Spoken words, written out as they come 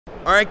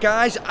All right,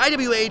 guys,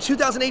 IWA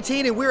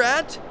 2018, and we're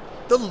at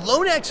the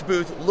Lonex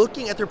booth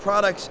looking at their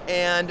products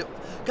and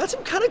got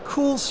some kind of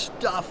cool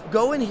stuff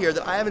going here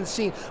that I haven't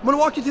seen. I'm gonna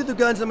walk you through the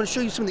guns and I'm gonna show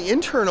you some of the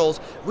internals,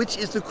 which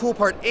is the cool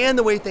part and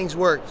the way things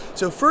work.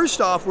 So first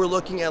off, we're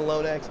looking at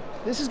Lonex.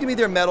 This is gonna be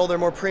their metal, their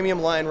more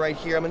premium line right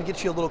here. I'm gonna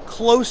get you a little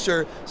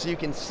closer so you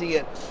can see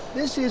it.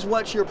 This is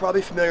what you're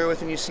probably familiar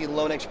with when you see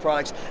Lonex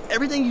products.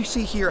 Everything you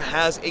see here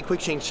has a quick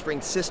change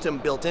spring system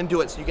built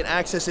into it, so you can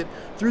access it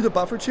through the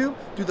buffer tube,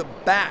 through the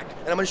back.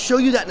 And I'm gonna show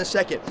you that in a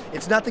second.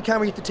 It's not the kind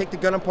where you have to take the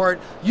gun apart.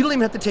 You don't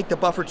even have to take the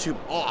buffer tube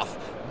off.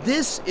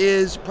 This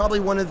is probably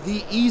one of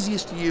the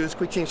easiest to use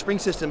quick change spring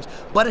systems,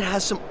 but it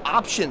has some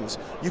options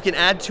you can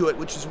add to it,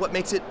 which is what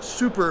makes it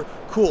super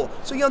cool.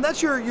 So, you know,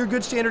 that's your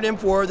good standard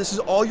M4. This is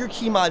all your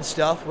key mod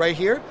stuff right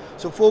here.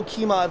 So full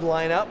key mod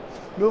lineup.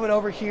 Moving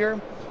over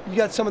here, you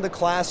got some of the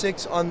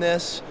classics on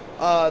this.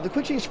 The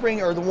quick change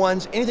spring are the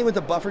ones, anything with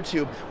the buffer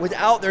tube.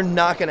 Without, they're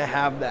not gonna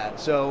have that.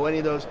 So any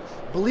of those,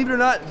 believe it or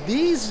not,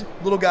 these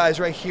little guys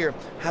right here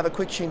have a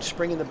quick change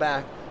spring in the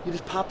back. You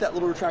just pop that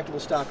little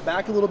retractable stock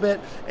back a little bit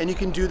and you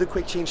can do the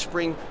quick change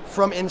spring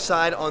from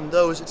inside on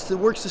those. It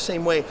works the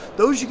same way.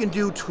 Those you can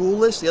do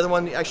toolless. The other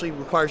one actually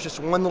requires just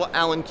one little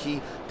Allen key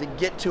to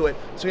get to it.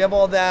 So we have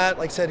all that,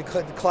 like I said,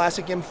 the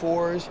classic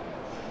M4s,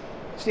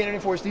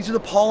 standard M4s. These are the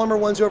polymer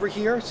ones over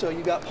here. So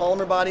you got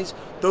polymer bodies.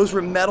 Those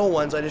were metal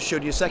ones I just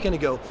showed you a second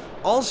ago.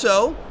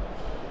 Also,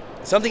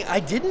 something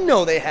I didn't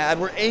know they had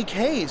were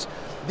AKs.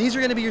 These are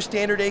going to be your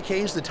standard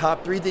AKs, the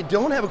top three. They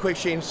don't have a quick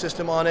change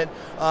system on it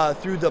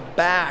through the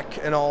back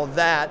and all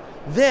that.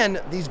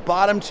 Then these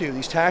bottom two,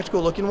 these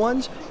tactical looking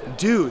ones,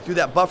 do through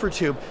that buffer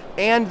tube,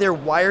 and they're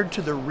wired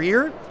to the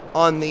rear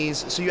on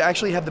these. So you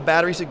actually have the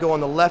batteries that go on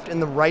the left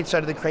and the right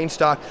side of the crane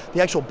stock.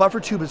 The actual buffer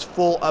tube is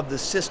full of the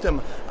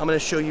system I'm going to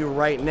show you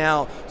right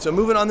now. So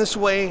moving on this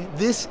way,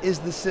 this is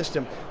the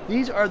system.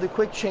 These are the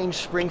quick change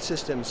spring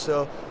systems.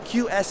 So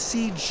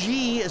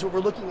QSCG is what we're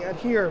looking at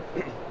here.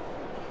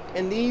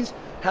 And these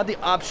have the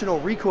optional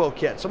recoil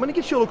kit. So I'm gonna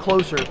get you a little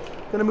closer.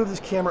 I'm gonna move this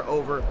camera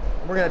over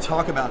and we're gonna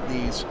talk about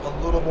these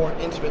a little more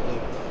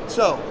intimately.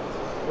 So,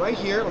 right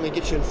here, let me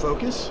get you in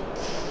focus,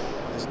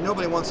 because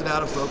nobody wants it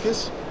out of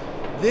focus.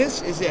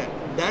 This is it.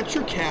 That's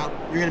your cap.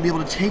 You're gonna be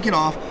able to take it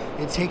off.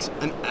 It takes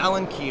an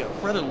Allen key, a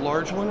rather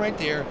large one right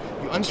there.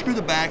 You unscrew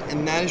the back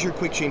and that is your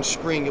quick change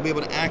spring. You'll be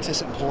able to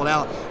access it and pull it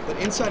out. But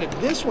inside of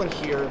this one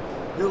here,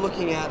 you're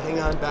looking at, hang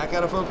on, back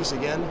out of focus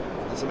again.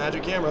 That's a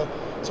magic camera.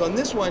 So on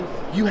this one,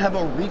 you have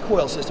a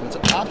recoil system. It's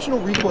an optional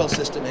recoil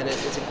system in it.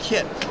 It's a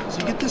kit. So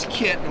you get this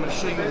kit. I'm going to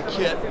show you the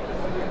kit.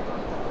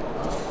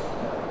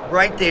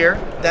 Right there,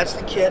 that's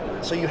the kit.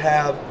 So you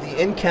have the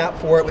end cap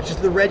for it, which is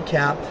the red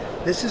cap.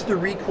 This is the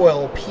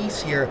recoil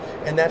piece here,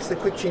 and that's the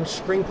quick change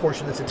spring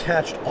portion that's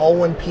attached all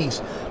one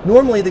piece.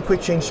 Normally the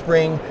quick change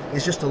spring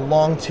is just a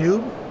long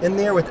tube in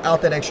there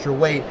without that extra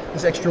weight.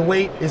 This extra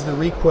weight is the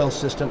recoil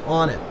system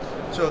on it.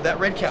 So that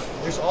red cap.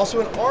 There's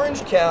also an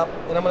orange cap,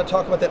 and I'm going to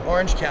talk about that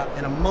orange cap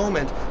in a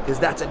moment, because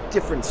that's a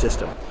different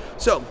system.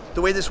 So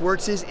the way this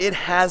works is it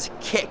has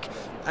kick,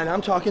 and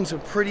I'm talking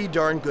some pretty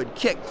darn good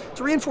kick. It's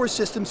a reinforced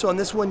system, so on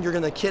this one,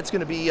 the kit's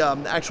going to be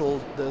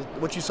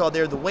what you saw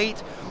there, the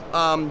weight.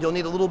 You'll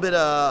need a little bit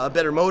a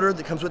better motor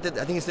that comes with it.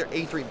 I think it's their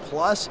A3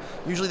 Plus.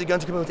 Usually the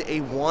guns come in with the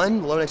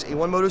A1, the Lonex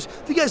A1 motors.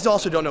 If you guys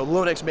also don't know,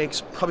 Lonex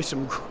makes probably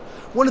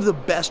one of the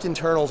best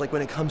internals, like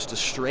when it comes to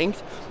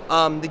strength.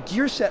 The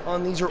gear set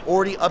on these are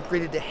already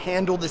upgraded to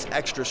handle this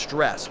extra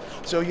stress.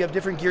 So you have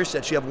different gear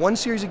sets. You have one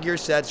series of gear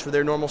sets for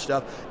their normal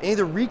stuff. Any of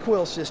the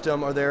recoil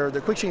system or their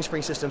quick change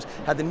spring systems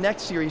have the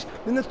next series.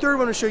 Then the third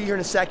one I'll show you here in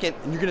a second,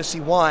 and you're gonna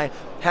see why,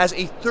 has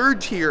a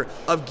third tier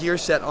of gear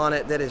set on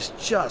it that is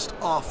just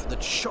off the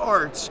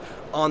charts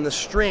on the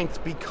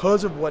strength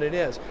because of what it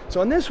is.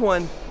 So on this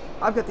one,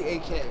 I've got the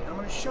AK. I'm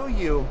gonna show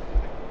you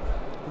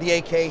the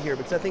AK here,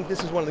 because I think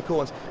this is one of the cool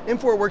ones.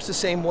 M4 works the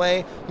same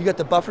way. You got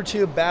the buffer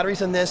tube,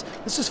 batteries on this.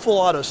 This is full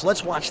auto, so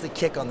let's watch the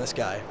kick on this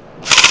guy.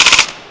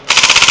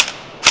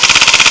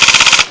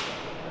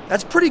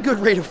 That's pretty good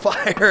rate of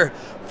fire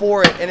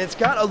for it, and it's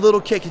got a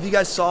little kick. If you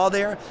guys saw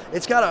there,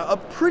 it's got a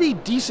pretty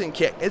decent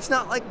kick. It's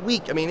not like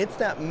weak. I mean, it's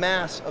that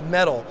mass of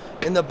metal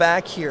in the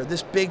back here,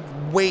 this big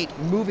weight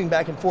moving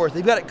back and forth.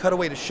 They've got it cut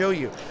away to show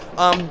you.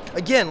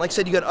 Again, like I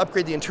said, you got to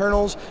upgrade the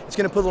internals. It's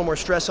going to put a little more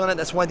stress on it.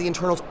 That's why the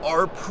internals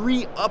are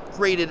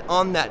pre-upgraded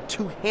on that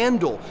to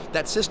handle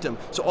that system.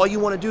 So all you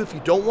want to do, if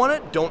you don't want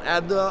it, don't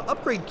add the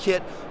upgrade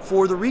kit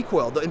for the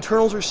recoil. The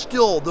internals are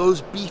still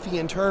those beefy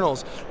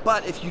internals.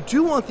 But if you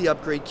do want the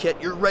upgrade kit,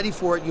 you're ready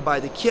for it. You buy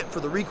the kit for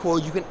the recoil,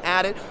 you can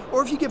add it,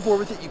 or if you get bored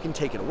with it, you can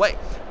take it away.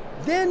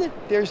 Then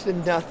there's the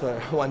another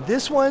one.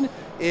 This one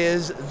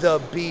is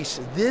the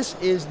beast. This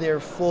is their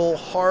full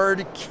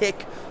hard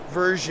kick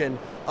version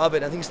of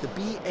it. I think it's the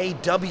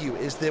BAW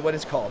is what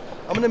it's called.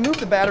 I'm going to move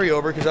the battery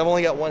over because I've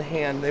only got one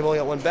hand. They've only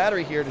got one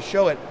battery here to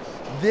show it.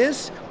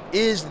 This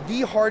is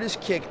the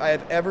hardest kick I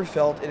have ever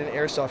felt in an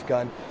airsoft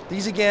gun.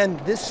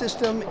 This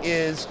system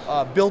is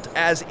built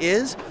as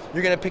is.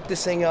 You're going to pick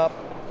this thing up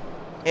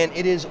and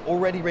it is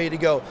already ready to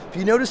go. If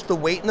you notice, the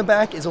weight in the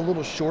back is a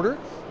little shorter.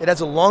 It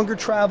has a longer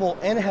travel,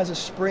 and it has a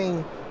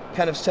spring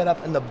kind of set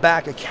up in the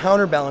back, a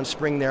counterbalance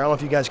spring there. I don't know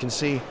if you guys can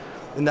see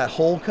in that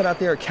hole cut out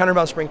there, a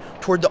counterbalance spring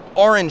toward the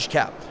orange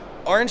cap.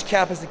 Orange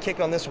cap is the kick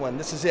on this one.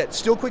 This is it.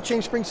 Still quick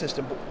change spring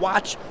system, but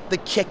watch the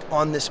kick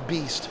on this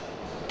beast.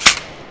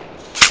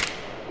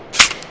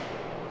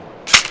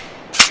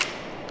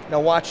 Now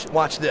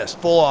watch this,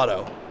 full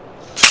auto.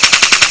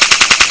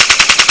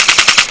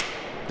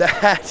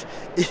 That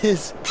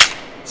is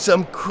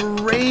some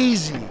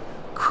crazy,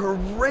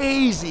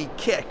 crazy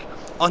kick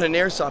on an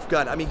airsoft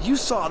gun. I mean, you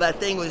saw that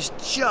thing was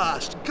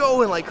just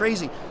going like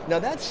crazy. Now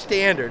that's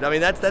standard. I mean,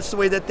 that's the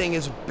way that thing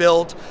is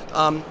built.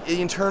 The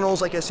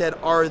internals, like I said,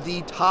 are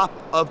the top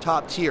of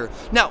top tier.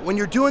 Now, when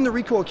you're doing the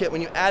recoil kit,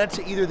 when you add it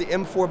to either the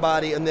M4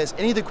 body and this,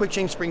 any of the quick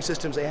change spring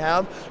systems they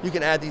have, you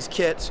can add these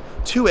kits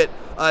to it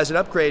as an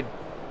upgrade.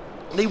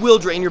 They will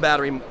drain your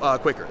battery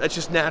quicker. That's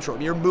just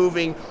natural. You're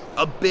moving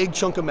a big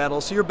chunk of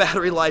metal, so your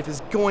battery life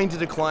is going to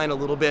decline a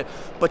little bit,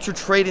 but you're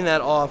trading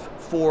that off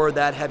for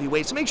that heavy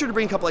weight. So make sure to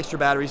bring a couple extra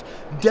batteries.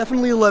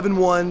 Definitely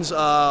 11-1s,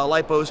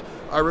 LiPos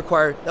are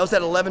required. That was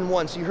that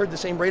 11-1, so you heard the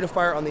same rate of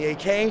fire on the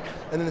AK, and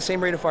then the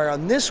same rate of fire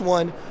on this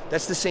one.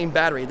 That's the same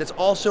battery. That's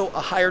also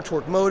a higher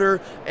torque motor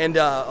and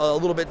a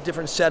little bit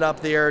different setup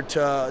there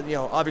to, you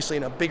know, obviously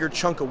in a bigger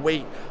chunk of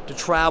weight to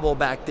travel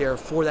back there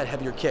for that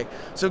heavier kick.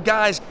 So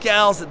guys,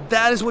 gals,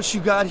 that is what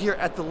you got here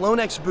at the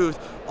Lonex booth.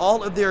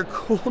 All of their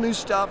cool new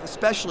stuff,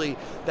 especially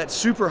that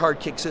super hard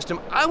kick system.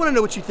 I want to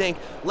know what you think.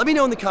 Let me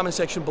know in the comment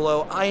section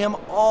below. I am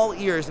all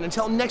ears. And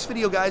until next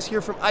video, guys,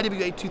 here from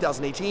IWA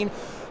 2018,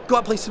 go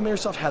out, play some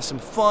airsoft, have some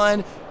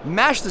fun,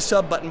 mash the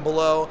sub button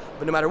below.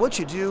 But no matter what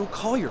you do,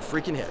 call your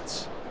freaking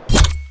hits.